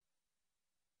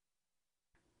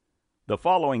The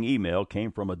following email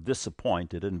came from a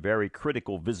disappointed and very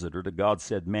critical visitor to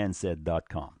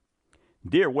GodSaidManSaid.com.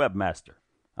 Dear Webmaster,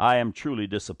 I am truly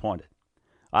disappointed.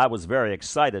 I was very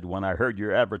excited when I heard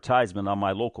your advertisement on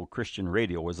my local Christian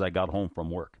radio as I got home from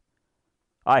work.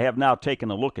 I have now taken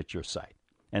a look at your site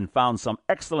and found some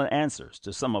excellent answers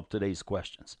to some of today's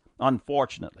questions.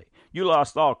 Unfortunately, you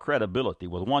lost all credibility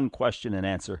with one question and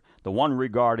answer, the one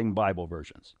regarding Bible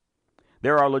versions.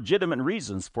 There are legitimate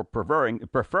reasons for preferring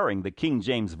the King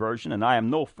James Version, and I am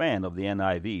no fan of the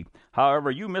NIV. However,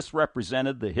 you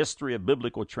misrepresented the history of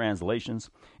biblical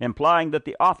translations, implying that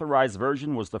the Authorized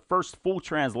Version was the first full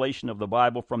translation of the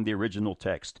Bible from the original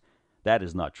text. That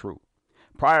is not true.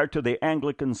 Prior to the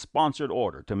Anglican-sponsored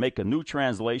order to make a new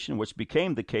translation which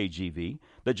became the KJV,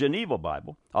 the Geneva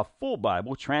Bible, a full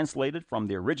Bible translated from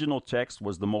the original text,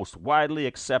 was the most widely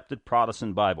accepted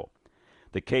Protestant Bible.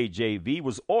 The KJV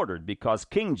was ordered because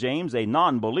King James, a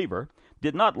non-believer,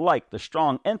 did not like the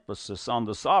strong emphasis on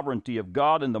the sovereignty of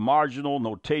God in the marginal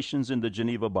notations in the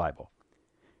Geneva Bible.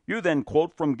 You then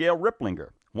quote from Gail Riplinger,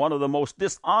 one of the most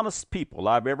dishonest people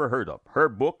I've ever heard of. Her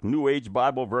book, New Age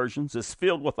Bible Versions, is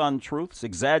filled with untruths,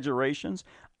 exaggerations,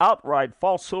 outright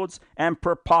falsehoods, and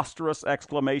preposterous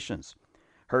exclamations.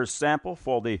 Her sample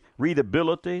for the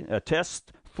readability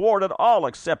test thwarted all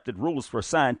accepted rules for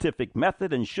scientific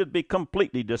method and should be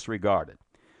completely disregarded.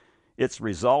 Its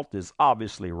result is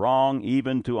obviously wrong,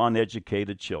 even to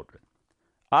uneducated children.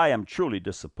 I am truly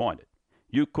disappointed.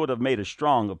 You could have made a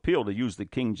strong appeal to use the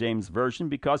King James Version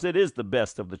because it is the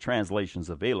best of the translations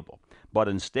available, but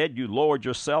instead you lowered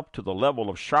yourself to the level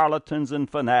of charlatans and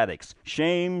fanatics.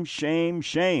 Shame, shame,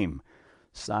 shame.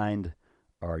 Signed,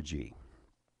 R.G.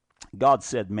 God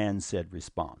Said, Man Said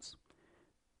response.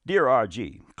 Dear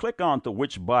R.G., click on to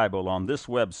which Bible on this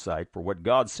website for what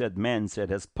God Said, Man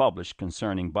Said has published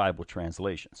concerning Bible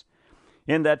translations.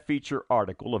 In that feature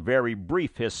article, a very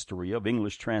brief history of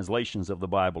English translations of the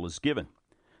Bible is given.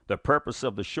 The purpose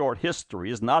of the short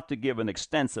history is not to give an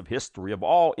extensive history of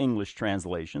all English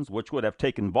translations, which would have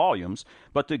taken volumes,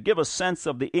 but to give a sense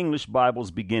of the English Bible's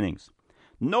beginnings.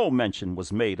 No mention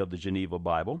was made of the Geneva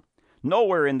Bible.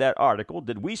 Nowhere in that article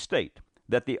did we state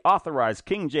that the Authorized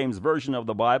King James Version of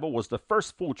the Bible was the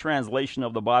first full translation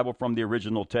of the Bible from the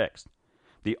original text.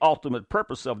 The ultimate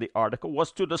purpose of the article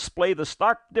was to display the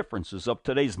stark differences of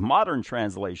today's modern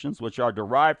translations, which are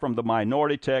derived from the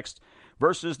minority text,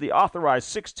 versus the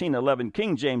Authorized 1611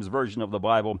 King James Version of the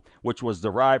Bible, which was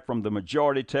derived from the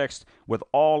majority text, with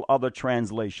all other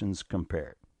translations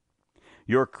compared.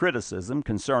 Your criticism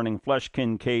concerning Flesh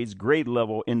Kincaid's grade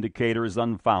level indicator is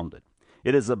unfounded.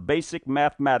 It is a basic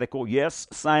mathematical, yes,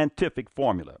 scientific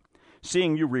formula.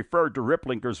 Seeing you referred to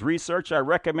Riplinger's research, I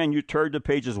recommend you turn to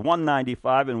pages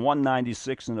 195 and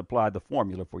 196 and apply the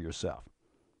formula for yourself.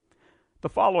 The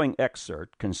following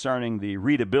excerpt concerning the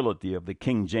readability of the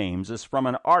King James is from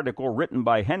an article written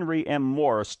by Henry M.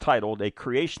 Morris titled A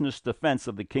Creationist Defense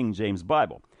of the King James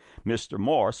Bible. Mr.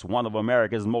 Morris, one of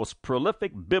America's most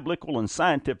prolific biblical and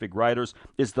scientific writers,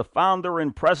 is the founder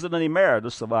and president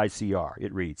emeritus of ICR.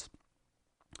 It reads,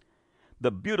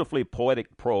 The beautifully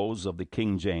poetic prose of the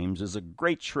King James is a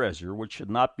great treasure which should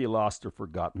not be lost or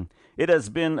forgotten. It has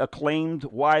been acclaimed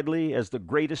widely as the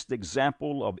greatest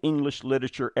example of English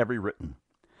literature ever written.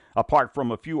 Apart from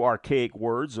a few archaic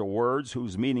words or words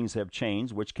whose meanings have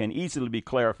changed, which can easily be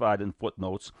clarified in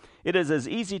footnotes, it is as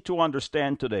easy to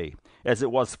understand today as it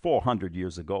was 400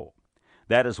 years ago.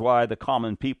 That is why the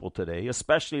common people today,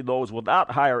 especially those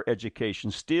without higher education,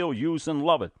 still use and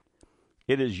love it.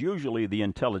 It is usually the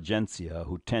intelligentsia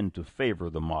who tend to favor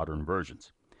the modern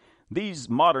versions. These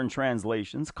modern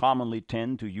translations commonly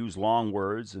tend to use long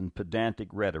words and pedantic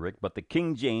rhetoric, but the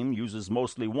King James uses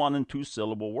mostly 1- and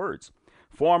 2-syllable words.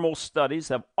 Formal studies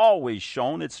have always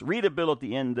shown its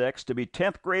readability index to be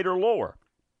 10th grade or lower.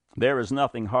 There is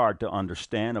nothing hard to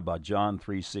understand about John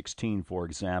 3:16, for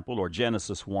example, or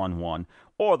Genesis 1:1,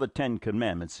 or the Ten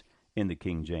Commandments in the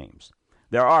King James.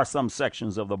 There are some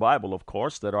sections of the Bible, of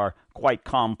course, that are quite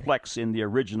complex in the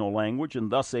original language, and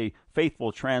thus a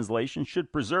faithful translation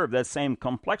should preserve that same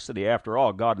complexity. After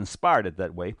all, God inspired it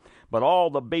that way. But all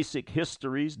the basic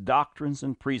histories, doctrines,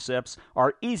 and precepts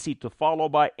are easy to follow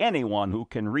by anyone who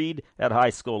can read at high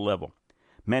school level.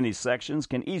 Many sections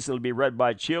can easily be read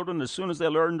by children as soon as they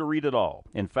learn to read at all.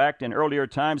 In fact, in earlier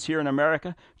times here in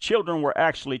America, children were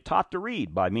actually taught to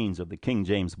read by means of the King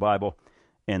James Bible.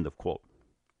 End of quote.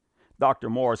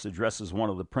 Dr. Morris addresses one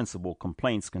of the principal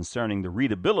complaints concerning the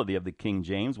readability of the King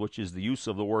James, which is the use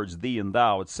of the words thee and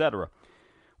thou, etc.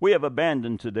 We have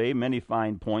abandoned today many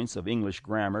fine points of English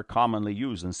grammar commonly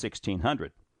used in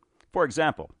 1600. For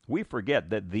example, we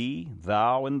forget that thee,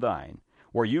 thou, and thine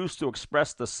were used to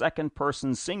express the second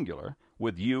person singular,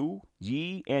 with you,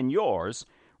 ye, and yours,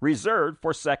 reserved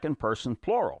for second person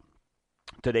plural.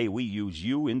 Today we use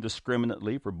you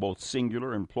indiscriminately for both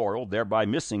singular and plural, thereby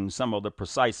missing some of the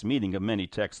precise meaning of many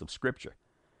texts of Scripture.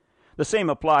 The same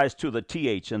applies to the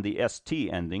th and the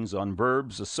st endings on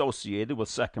verbs associated with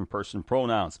second-person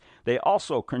pronouns. They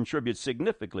also contribute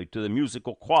significantly to the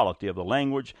musical quality of the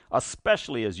language,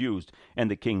 especially as used in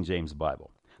the King James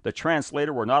Bible. The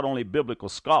translator were not only biblical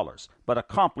scholars, but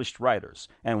accomplished writers,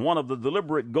 and one of the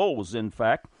deliberate goals, in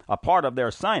fact, a part of their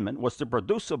assignment, was to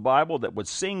produce a Bible that would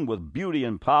sing with beauty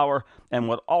and power and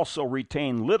would also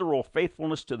retain literal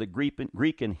faithfulness to the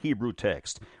Greek and Hebrew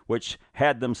text, which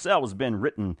had themselves been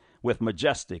written with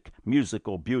majestic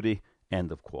musical beauty,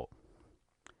 end of quote.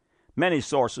 Many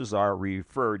sources are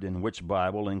referred in which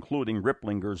Bible, including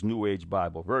Riplinger's New Age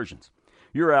Bible versions.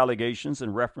 Your allegations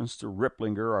in reference to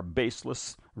Riplinger are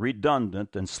baseless,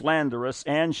 redundant, and slanderous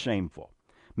and shameful.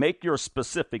 Make your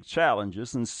specific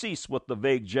challenges and cease with the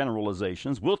vague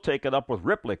generalizations. We'll take it up with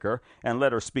Riplinger and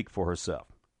let her speak for herself.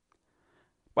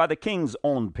 By the King's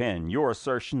own pen, your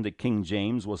assertion that King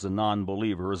James was a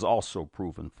non-believer is also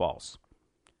proven false.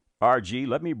 R.G.,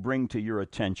 let me bring to your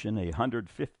attention a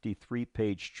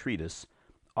 153-page treatise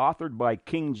authored by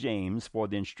King James for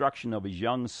the instruction of his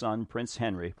young son, Prince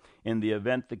Henry, in the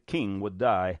event the king would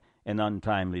die an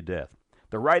untimely death.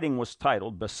 The writing was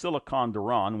titled Basilicon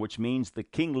Duran, which means the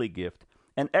kingly gift.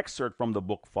 An excerpt from the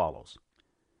book follows.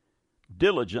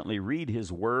 Diligently read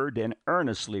his word and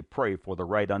earnestly pray for the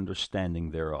right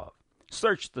understanding thereof.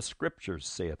 Search the Scriptures,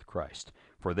 saith Christ,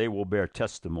 for they will bear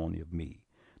testimony of me.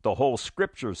 The whole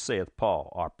Scriptures, saith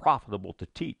Paul, are profitable to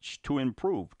teach, to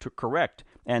improve, to correct,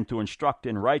 and to instruct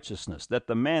in righteousness, that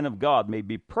the man of God may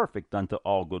be perfect unto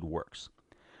all good works.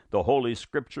 The Holy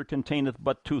Scripture containeth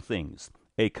but two things,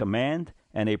 a command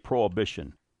and a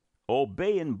prohibition.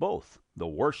 Obey in both. The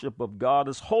worship of God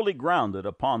is wholly grounded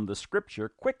upon the Scripture,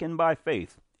 quickened by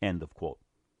faith. End of quote.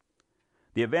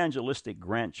 The Evangelistic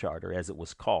Grant Charter, as it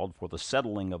was called, for the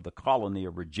settling of the colony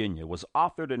of Virginia, was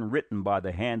authored and written by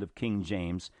the hand of King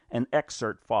James. An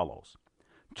excerpt follows.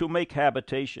 To make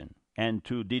habitation, and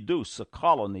to deduce a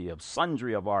colony of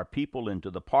sundry of our people into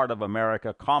the part of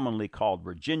America commonly called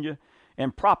Virginia,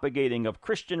 and propagating of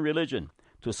Christian religion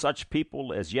to such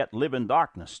people as yet live in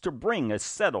darkness, to bring a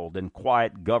settled and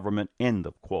quiet government. End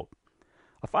of quote.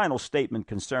 A final statement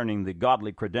concerning the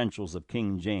godly credentials of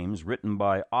King James, written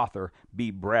by Arthur B.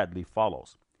 Bradley,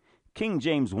 follows. King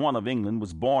James I of England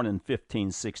was born in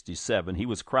 1567. He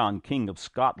was crowned King of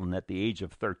Scotland at the age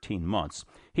of 13 months.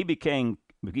 He became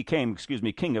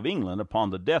King of England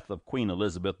upon the death of Queen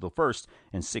Elizabeth I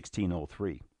in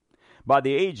 1603. By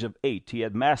the age of 8, he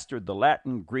had mastered the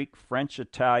Latin, Greek, French,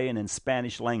 Italian, and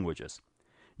Spanish languages.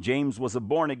 James was a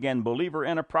born-again believer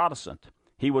and a Protestant.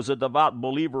 He was a devout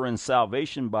believer in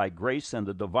salvation by grace and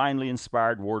the divinely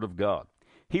inspired Word of God.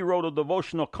 He wrote a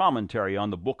devotional commentary on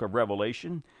the book of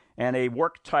Revelation and a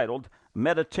work titled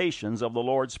Meditations of the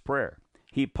Lord's Prayer.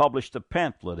 He published a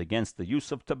pamphlet against the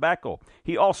use of tobacco.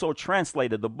 He also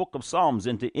translated the book of Psalms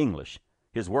into English.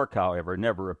 His work, however,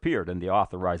 never appeared in the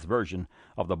authorized version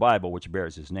of the Bible which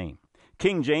bears his name.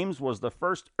 King James was the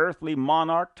first earthly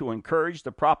monarch to encourage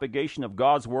the propagation of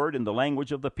God's Word in the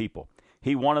language of the people.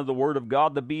 He wanted the Word of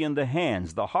God to be in the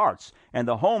hands, the hearts, and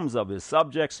the homes of his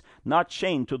subjects, not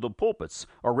chained to the pulpits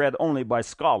or read only by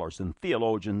scholars and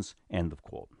theologians. End of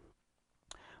quote.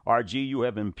 R.G., you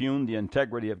have impugned the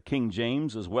integrity of King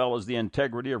James as well as the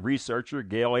integrity of researcher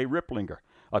Gail A. Riplinger.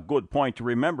 A good point to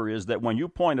remember is that when you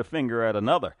point a finger at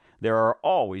another, there are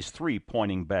always three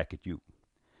pointing back at you.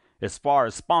 As far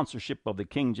as sponsorship of the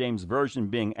King James Version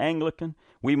being Anglican,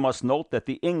 we must note that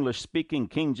the English-speaking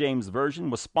King James Version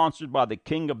was sponsored by the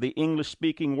King of the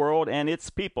English-speaking world and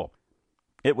its people.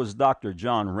 It was Dr.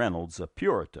 John Reynolds, a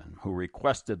Puritan, who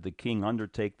requested the king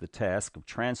undertake the task of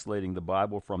translating the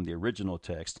Bible from the original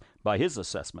text. By his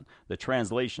assessment, the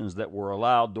translations that were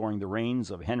allowed during the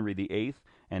reigns of Henry VIII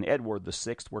and Edward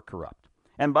VI were corrupt.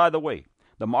 And by the way,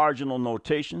 the marginal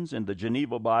notations in the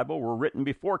Geneva Bible were written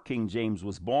before King James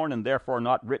was born and therefore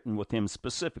not written with him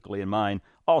specifically in mind.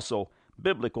 Also,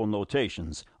 biblical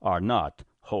notations are not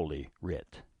holy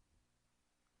writ.